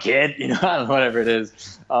alone, kid." I don't know, whatever it is.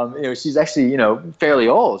 She's actually, fairly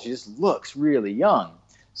old. She just looks really young.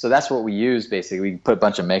 So that's what we used, basically. We put a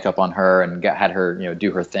bunch of makeup on her and had her,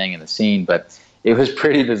 do her thing in the scene. But it was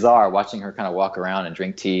pretty bizarre watching her kind of walk around and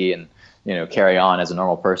drink tea and, carry on as a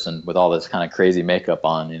normal person with all this kind of crazy makeup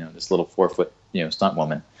on, this little 4 foot, stunt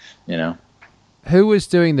woman, Who was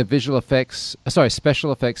doing the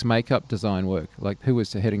special effects makeup design work? Like, who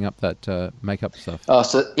was heading up that makeup stuff? Oh,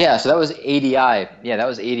 so that was ADI. Yeah, that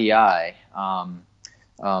was ADI.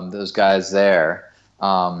 Those guys there,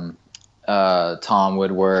 Tom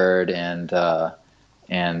Woodward and I'm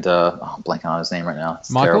blanking on his name right now.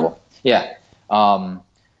 It's Michael? Terrible. Yeah.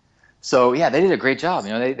 So yeah, they did a great job.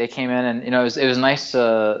 They came in and it was nice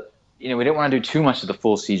to we didn't want to do too much of the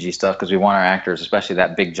full CG stuff because we want our actors, especially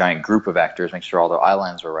that big giant group of actors, make sure all their eye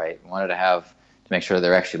lines were right. We wanted to make sure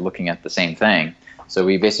they're actually looking at the same thing. So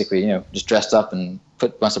we basically, just dressed up and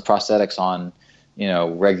put a bunch of prosthetics on,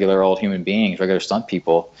 regular old human beings, regular stunt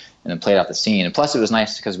people, and then played out the scene. And plus it was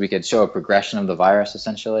nice because we could show a progression of the virus,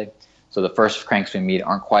 essentially. So the first cranks we meet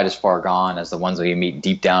aren't quite as far gone as the ones that we meet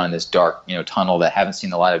deep down in this dark, tunnel that haven't seen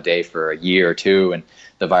the light of day for a year or two, and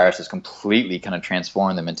the virus has completely kind of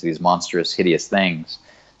transformed them into these monstrous, hideous things.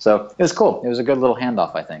 So it was cool. It was a good little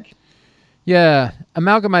handoff, I think. Yeah,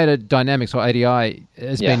 Amalgamated Dynamics, or ADI,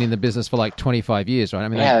 has been in the business for like 25 years, right? I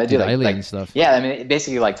mean, they did alien stuff. Yeah, I mean,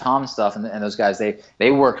 basically like Tom's stuff and those guys,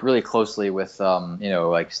 they worked really closely with, they learned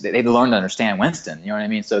to understand Winston, you know what I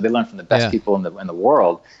mean? So they learned from the best people in the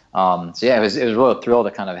world. So yeah, it was really a thrill to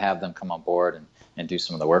kind of have them come on board and do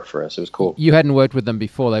some of the work for us. It was cool. You hadn't worked with them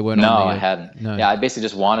before? They weren't on the... No, I hadn't. No. Yeah, I basically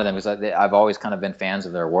just wanted them because I've always kind of been fans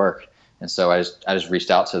of their work. And so I just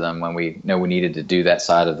reached out to them when we we needed to do that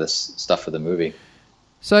side of this stuff for the movie.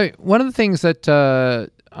 So one of the things that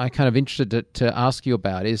I kind of interested to ask you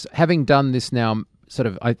about is, having done this now, sort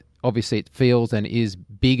of, obviously it feels and is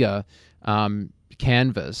bigger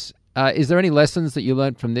canvas. Is there any lessons that you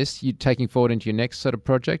learned from this you taking forward into your next sort of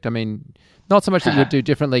project? I mean, not so much that you would do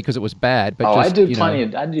differently because it was bad, but I do plenty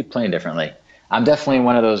differently. I'm definitely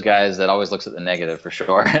one of those guys that always looks at the negative, for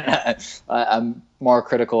sure. I'm more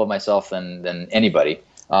critical of myself than anybody.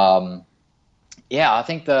 I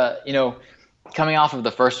think coming off of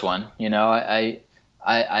the first one, I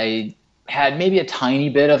had maybe a tiny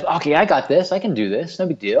bit of, okay, I got this, I can do this, no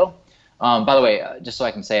big deal. By the way, just so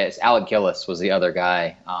I can say it, it's Alec Gillis was the other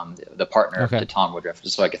guy, the partner to Tom Woodruff,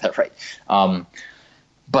 just so I get that right.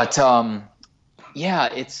 Yeah,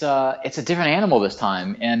 it's a different animal this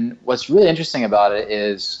time, and what's really interesting about it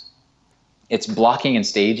is it's blocking and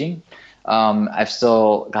staging. I've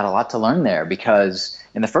still got a lot to learn there because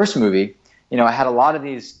in the first movie, I had a lot of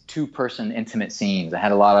these two-person intimate scenes. I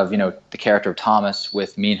had a lot of, the character of Thomas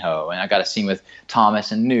with Minho, and I got a scene with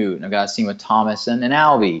Thomas and Newt, and I got a scene with Thomas and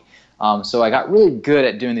Albie. So I got really good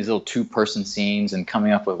at doing these little two-person scenes and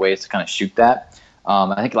coming up with ways to kind of shoot that.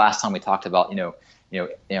 I think last time we talked about,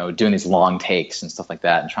 doing these long takes and stuff like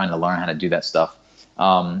that and trying to learn how to do that stuff.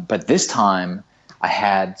 But this time I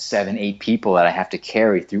had 7-8 people that I have to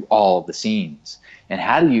carry through all of the scenes. And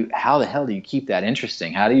how the hell do you keep that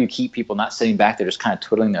interesting? How do you keep people not sitting back there just kind of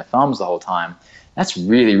twiddling their thumbs the whole time? That's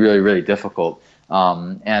really, really, really difficult.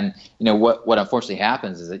 And what unfortunately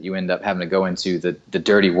happens is that you end up having to go into the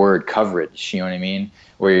dirty word coverage, you know what I mean?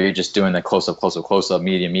 Where you're just doing the close-up,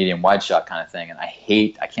 medium, wide shot kind of thing. And I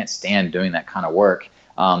can't stand doing that kind of work.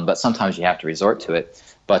 But sometimes you have to resort to it.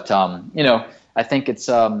 But, I think it's,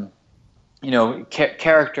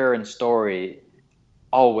 character and story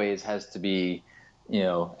always has to be,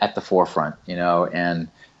 at the forefront, and,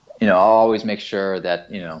 I'll always make sure that,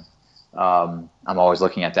 I'm always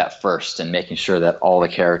looking at that first and making sure that all the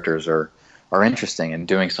characters are interesting and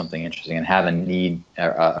doing something interesting and have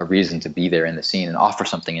a reason to be there in the scene and offer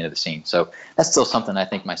something into the scene. So that's still something I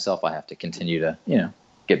think myself I have to continue to,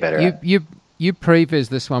 get better at. You previs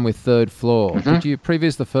this one with Third Floor. Mm-hmm. Did you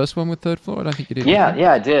previs the first one with Third Floor? I don't think you did. Yeah,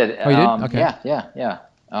 I did. Oh, you did? Okay. Yeah.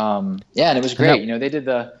 And it was great. They did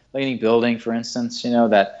the Leaning Building, for instance,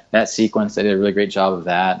 that sequence. They did a really great job of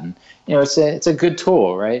that. And, it's a good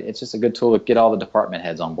tool, right? It's just a good tool to get all the department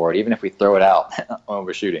heads on board, even if we throw it out when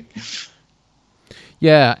we're shooting.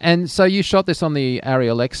 Yeah, and so you shot this on the Arri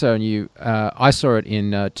Alexa, and I saw it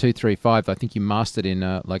in 235. I think you mastered in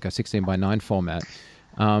like a 16:9 format.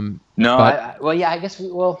 I guess. I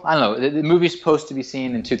don't know. The movie's supposed to be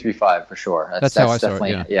seen in 235 for sure. That's how I saw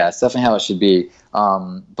it. Yeah, it's definitely how it should be.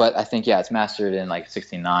 But I think it's mastered in like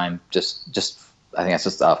 16:9. Just I think that's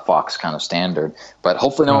just a Fox kind of standard. But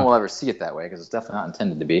hopefully no one will ever see it that way because it's definitely not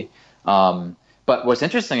intended to be. But what's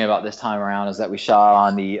interesting about this time around is that we shot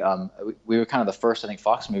on the. We were kind of the first, I think,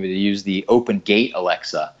 Fox movie to use the open gate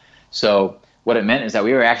Alexa. So what it meant is that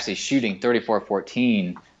we were actually shooting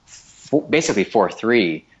 34:14. Basically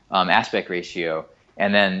 4:3 aspect ratio,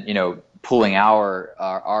 and then pulling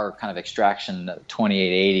our kind of extraction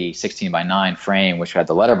 2880 16:9 frame, which had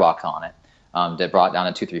the letterbox on it, that brought down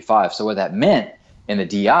to 235. So what that meant in the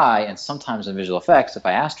DI and sometimes in visual effects, if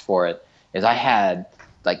I asked for it, is I had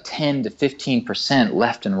like 10 to 15%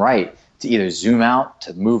 left and right to either zoom out,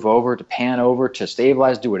 to move over, to pan over, to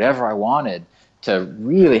stabilize, do whatever I wanted, to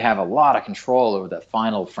really have a lot of control over that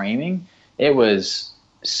final framing. It was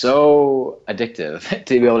so addictive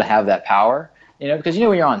to be able to have that power, because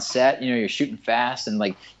when you're on set, you're shooting fast and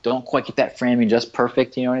like don't quite get that framing just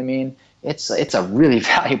perfect, you know what I mean? It's a really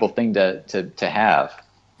valuable thing to have.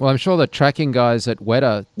 Well, I'm sure the tracking guys at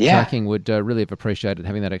Weta Tracking would really have appreciated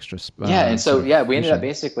having that extra. And so we ended up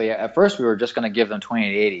basically, at first we were just going to give them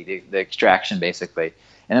 2880, the extraction basically.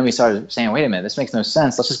 And then we started saying, wait a minute, this makes no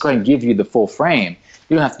sense. Let's just go ahead and give you the full frame.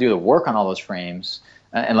 You don't have to do the work on all those frames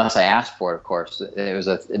unless I asked for it, of course. It was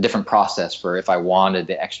a different process for if I wanted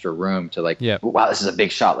the extra room to wow, this is a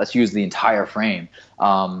big shot. Let's use the entire frame.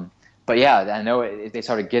 But yeah, I know they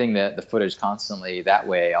started getting the footage constantly that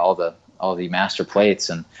way, all the master plates,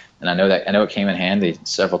 and I know it came in handy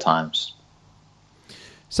several times.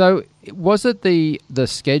 So was it the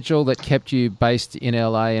schedule that kept you based in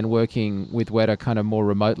LA and working with Weta kind of more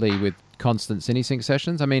remotely with constant CineSync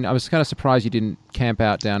sessions? I mean, I was kind of surprised you didn't camp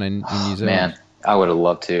out down in New Zealand. Man, I would have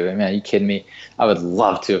loved to. I mean, are you kidding me? I would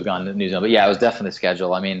love to have gone to New Zealand. But yeah, it was definitely the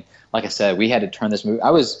schedule. I mean, like I said, we had to turn this movie.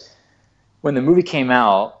 When the movie came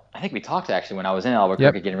out, I think we talked actually when I was in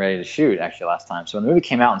Albuquerque getting ready to shoot actually last time. So when the movie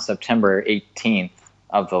came out on September 18th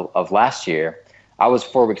of last year, I was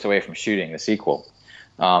 4 weeks away from shooting the sequel.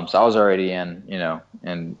 So I was already in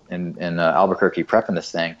Albuquerque prepping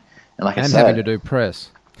this thing, and I said, having to do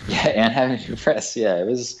press. Yeah, and having to do press. Yeah, it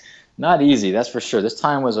was not easy, that's for sure. This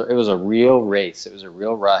time was a real race. It was a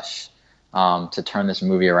real rush to turn this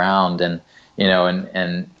movie around, and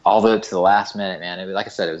all the way to the last minute, man. Like I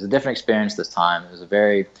said, it was a different experience this time. It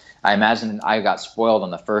was I imagine I got spoiled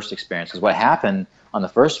on the first experience, because what happened on the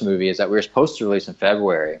first movie is that we were supposed to release in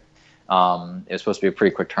February. It was supposed to be a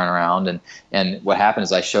pretty quick turnaround, and what happened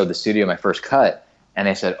is I showed the studio my first cut, and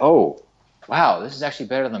they said, "Oh, wow, this is actually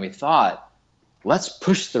better than we thought. Let's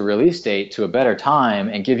push the release date to a better time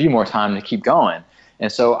and give you more time to keep going."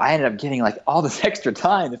 And so I ended up getting all this extra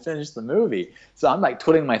time to finish the movie. So I'm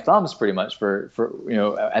twiddling my thumbs pretty much for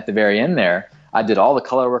at the very end there. I did all the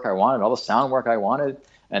color work I wanted, all the sound work I wanted.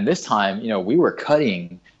 And this time, we were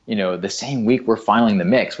cutting, the same week we're filing the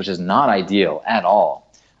mix, which is not ideal at all.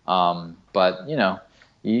 But those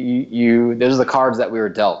are the cards that we were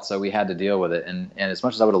dealt, so we had to deal with it. And as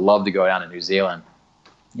much as I would have loved to go down to New Zealand,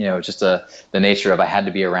 just the nature of I had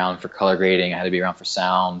to be around for color grading, I had to be around for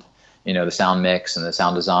sound, the sound mix and the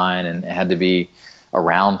sound design, and it had to be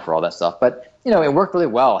around for all that stuff. But it worked really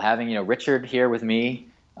well having Richard here with me,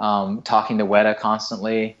 talking to Weta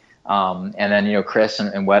constantly. And then Chris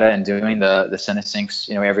and Weta, and doing the CineSyncs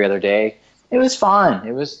every other day. It was fun.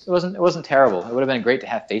 It wasn't terrible. It would have been great to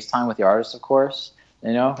have FaceTime with the artists, of course.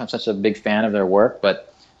 I'm such a big fan of their work,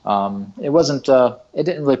 but it wasn't. It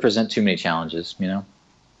didn't really present too many challenges.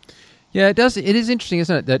 Yeah, it does. It is interesting,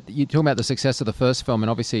 isn't it, that you're talking about the success of the first film, and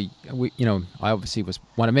obviously, I obviously was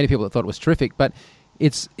one of many people that thought it was terrific, but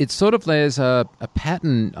it's sort of, there's a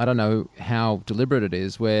pattern. I don't know how deliberate it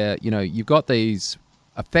is, where you've got these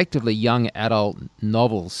effectively young adult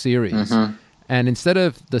novel series, and instead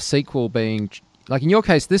of the sequel being in your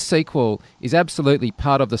case, this sequel is absolutely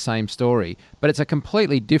part of the same story, but it's a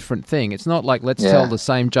completely different thing. It's not like let's tell the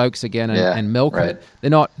same jokes again and milk it. They're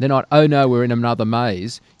not. Oh no, we're in another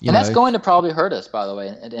maze. That's going to probably hurt us, by the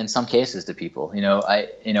way, in some cases to people.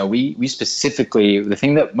 We specifically, the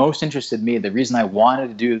thing that most interested me, the reason I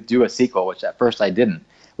wanted to do a sequel, which at first I didn't,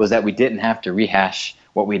 was that we didn't have to rehash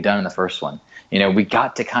what we'd done in the first one. We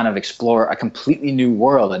got to kind of explore a completely new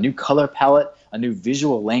world, a new color palette, a new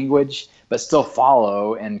visual language, but still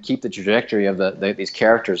follow and keep the trajectory of these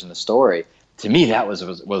characters in the story. To me, that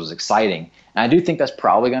was exciting. And I do think that's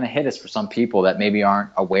probably going to hit us for some people that maybe aren't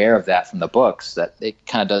aware of that from the books, that it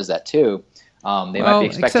kind of does that too. They might be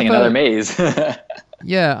expecting another maze.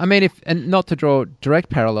 Yeah, I mean, and not to draw direct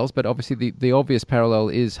parallels, but obviously the obvious parallel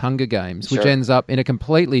is Hunger Games, which ends up in a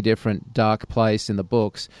completely different dark place in the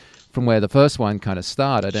books from where the first one kind of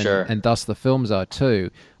started, and thus the films are too.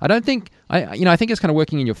 I think it's kind of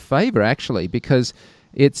working in your favor, actually, because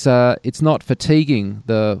it's not fatiguing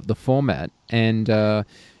the format, and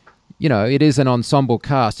it is an ensemble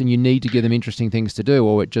cast, and you need to give them interesting things to do,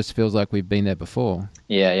 or it just feels like we've been there before.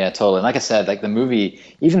 Yeah, totally. And like I said, the movie,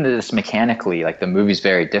 even this mechanically, the movie's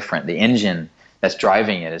very different. The engine that's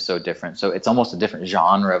driving it is so different. So it's almost a different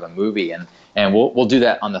genre of a movie, and we'll do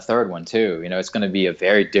that on the third one too. It's going to be a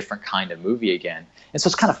very different kind of movie again, and so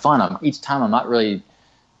it's kind of fun. Each time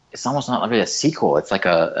it's almost not really a sequel. It's like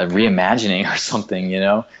a reimagining or something,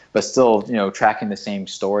 but still, tracking the same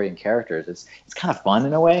story and characters. It's kind of fun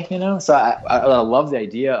in a way, So I love the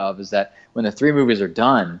idea of is that when the three movies are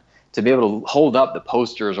done, to be able to hold up the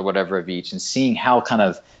posters or whatever of each and seeing how kind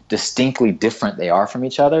of distinctly different they are from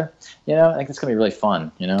each other, I think it's going to be really fun,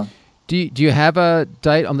 Do you have a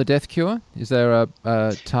date on the Death Cure? Is there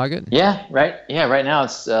a target? Yeah, right. Yeah, right now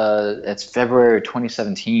it's February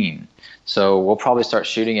 2017. So we'll probably start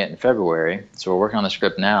shooting it in February. So we're working on the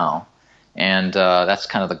script now, And that's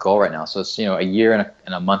kind of the goal right now. So it's, a year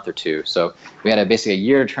and a month or two. So we had basically a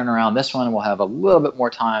year to turn around this one, and we'll have a little bit more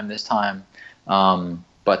time this time.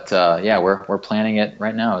 But we're planning it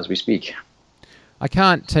right now as we speak. I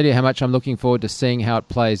can't tell you how much I'm looking forward to seeing how it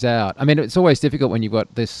plays out. I mean, it's always difficult when you've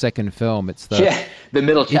got this second film. It's the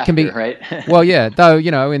middle chapter, right? Well, yeah, though,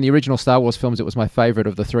 in the original Star Wars films, it was my favorite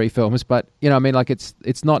of the 3 films. But,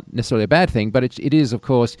 it's not necessarily a bad thing, but it is, of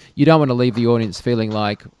course, you don't want to leave the audience feeling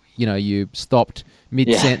like, you stopped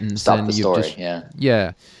mid-sentence. Stop the story,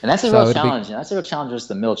 Yeah. And that's a real challenge. That's a real challenge, just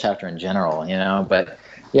the middle chapter in general, But,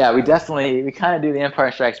 yeah, we kind of do the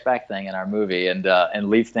Empire Strikes Back thing in our movie and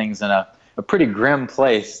leave things in a pretty grim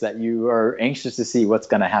place that you are anxious to see what's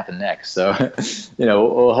going to happen next. So,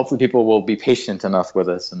 hopefully people will be patient enough with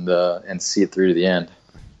us and see it through to the end.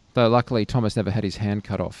 Though luckily Thomas never had his hand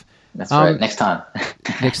cut off. That's right. Next time.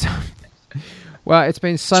 Next time. Well, it's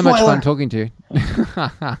been so much fun talking to you.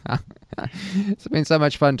 It's been so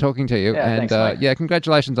much fun talking to you. Yeah, thanks,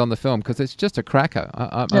 congratulations on the film, because it's just a cracker.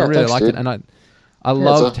 I really liked it, and I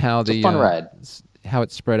loved how it's a fun ride. How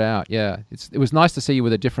it spread out. Yeah, it was nice to see you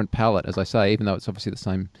with a different palette, as I say, even though it's obviously the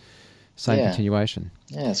same continuation.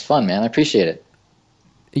 Yeah, it's fun, man. I appreciate it.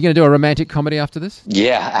 Are you going to do a romantic comedy after this?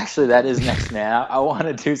 Yeah, actually, that is next, man. I want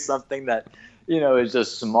to do something that is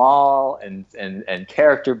just small and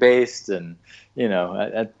character based, and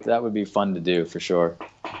that would be fun to do for sure.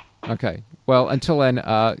 Okay. Well, until then,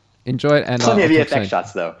 enjoy it. And plenty of VFX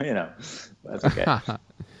shots, though. That's okay. All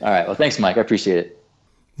right. Well, thanks, Mike. I appreciate it.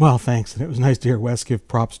 Well, thanks. And it was nice to hear Wes give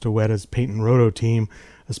props to Weta's Paint and Roto team,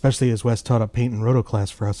 especially as Wes taught a Paint and Roto class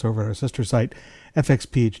for us over at our sister site,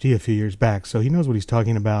 fxPhD, a few years back. So he knows what he's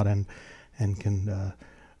talking about and can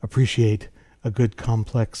appreciate a good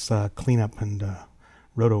complex cleanup and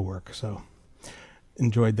roto work. So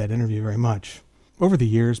enjoyed that interview very much. Over the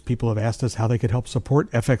years, people have asked us how they could help support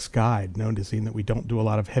FX Guide, noticing that we don't do a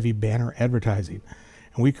lot of heavy banner advertising.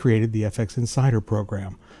 And we created the FX Insider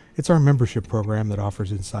program. It's our membership program that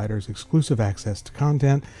offers insiders exclusive access to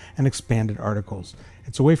content and expanded articles.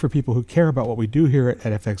 It's a way for people who care about what we do here at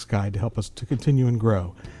FX Guide to help us to continue and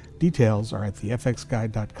grow. Details are at the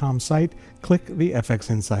fxguide.com site. Click the FX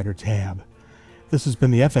Insider tab. This has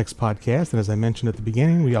been the FX Podcast, and as I mentioned at the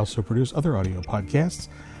beginning, we also produce other audio podcasts.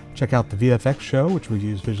 Check out the VFX Show, which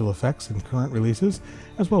reviews visual effects and current releases,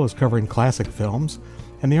 as well as covering classic films,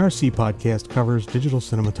 and the RC Podcast covers digital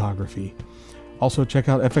cinematography. Also, check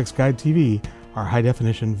out FX Guide TV, our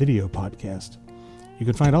high-definition video podcast. You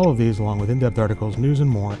can find all of these, along with in-depth articles, news, and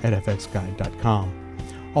more at fxguide.com.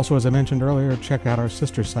 Also, as I mentioned earlier, check out our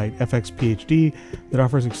sister site, fxPhD, that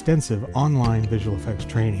offers extensive online visual effects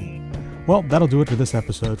training. Well, that'll do it for this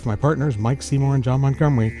episode. For my partners, Mike Seymour and John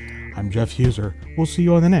Montgomery, I'm Jeff Huser. We'll see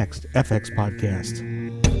you on the next FX Podcast.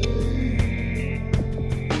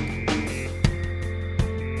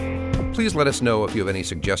 Please let us know if you have any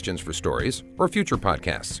suggestions for stories or future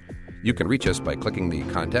podcasts. You can reach us by clicking the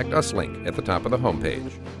Contact Us link at the top of the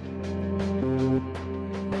homepage.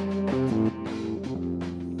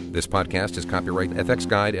 This podcast is copyright FX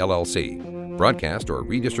Guide, LLC. Broadcast or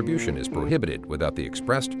redistribution is prohibited without the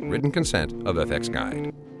expressed written consent of FX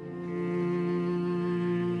Guide.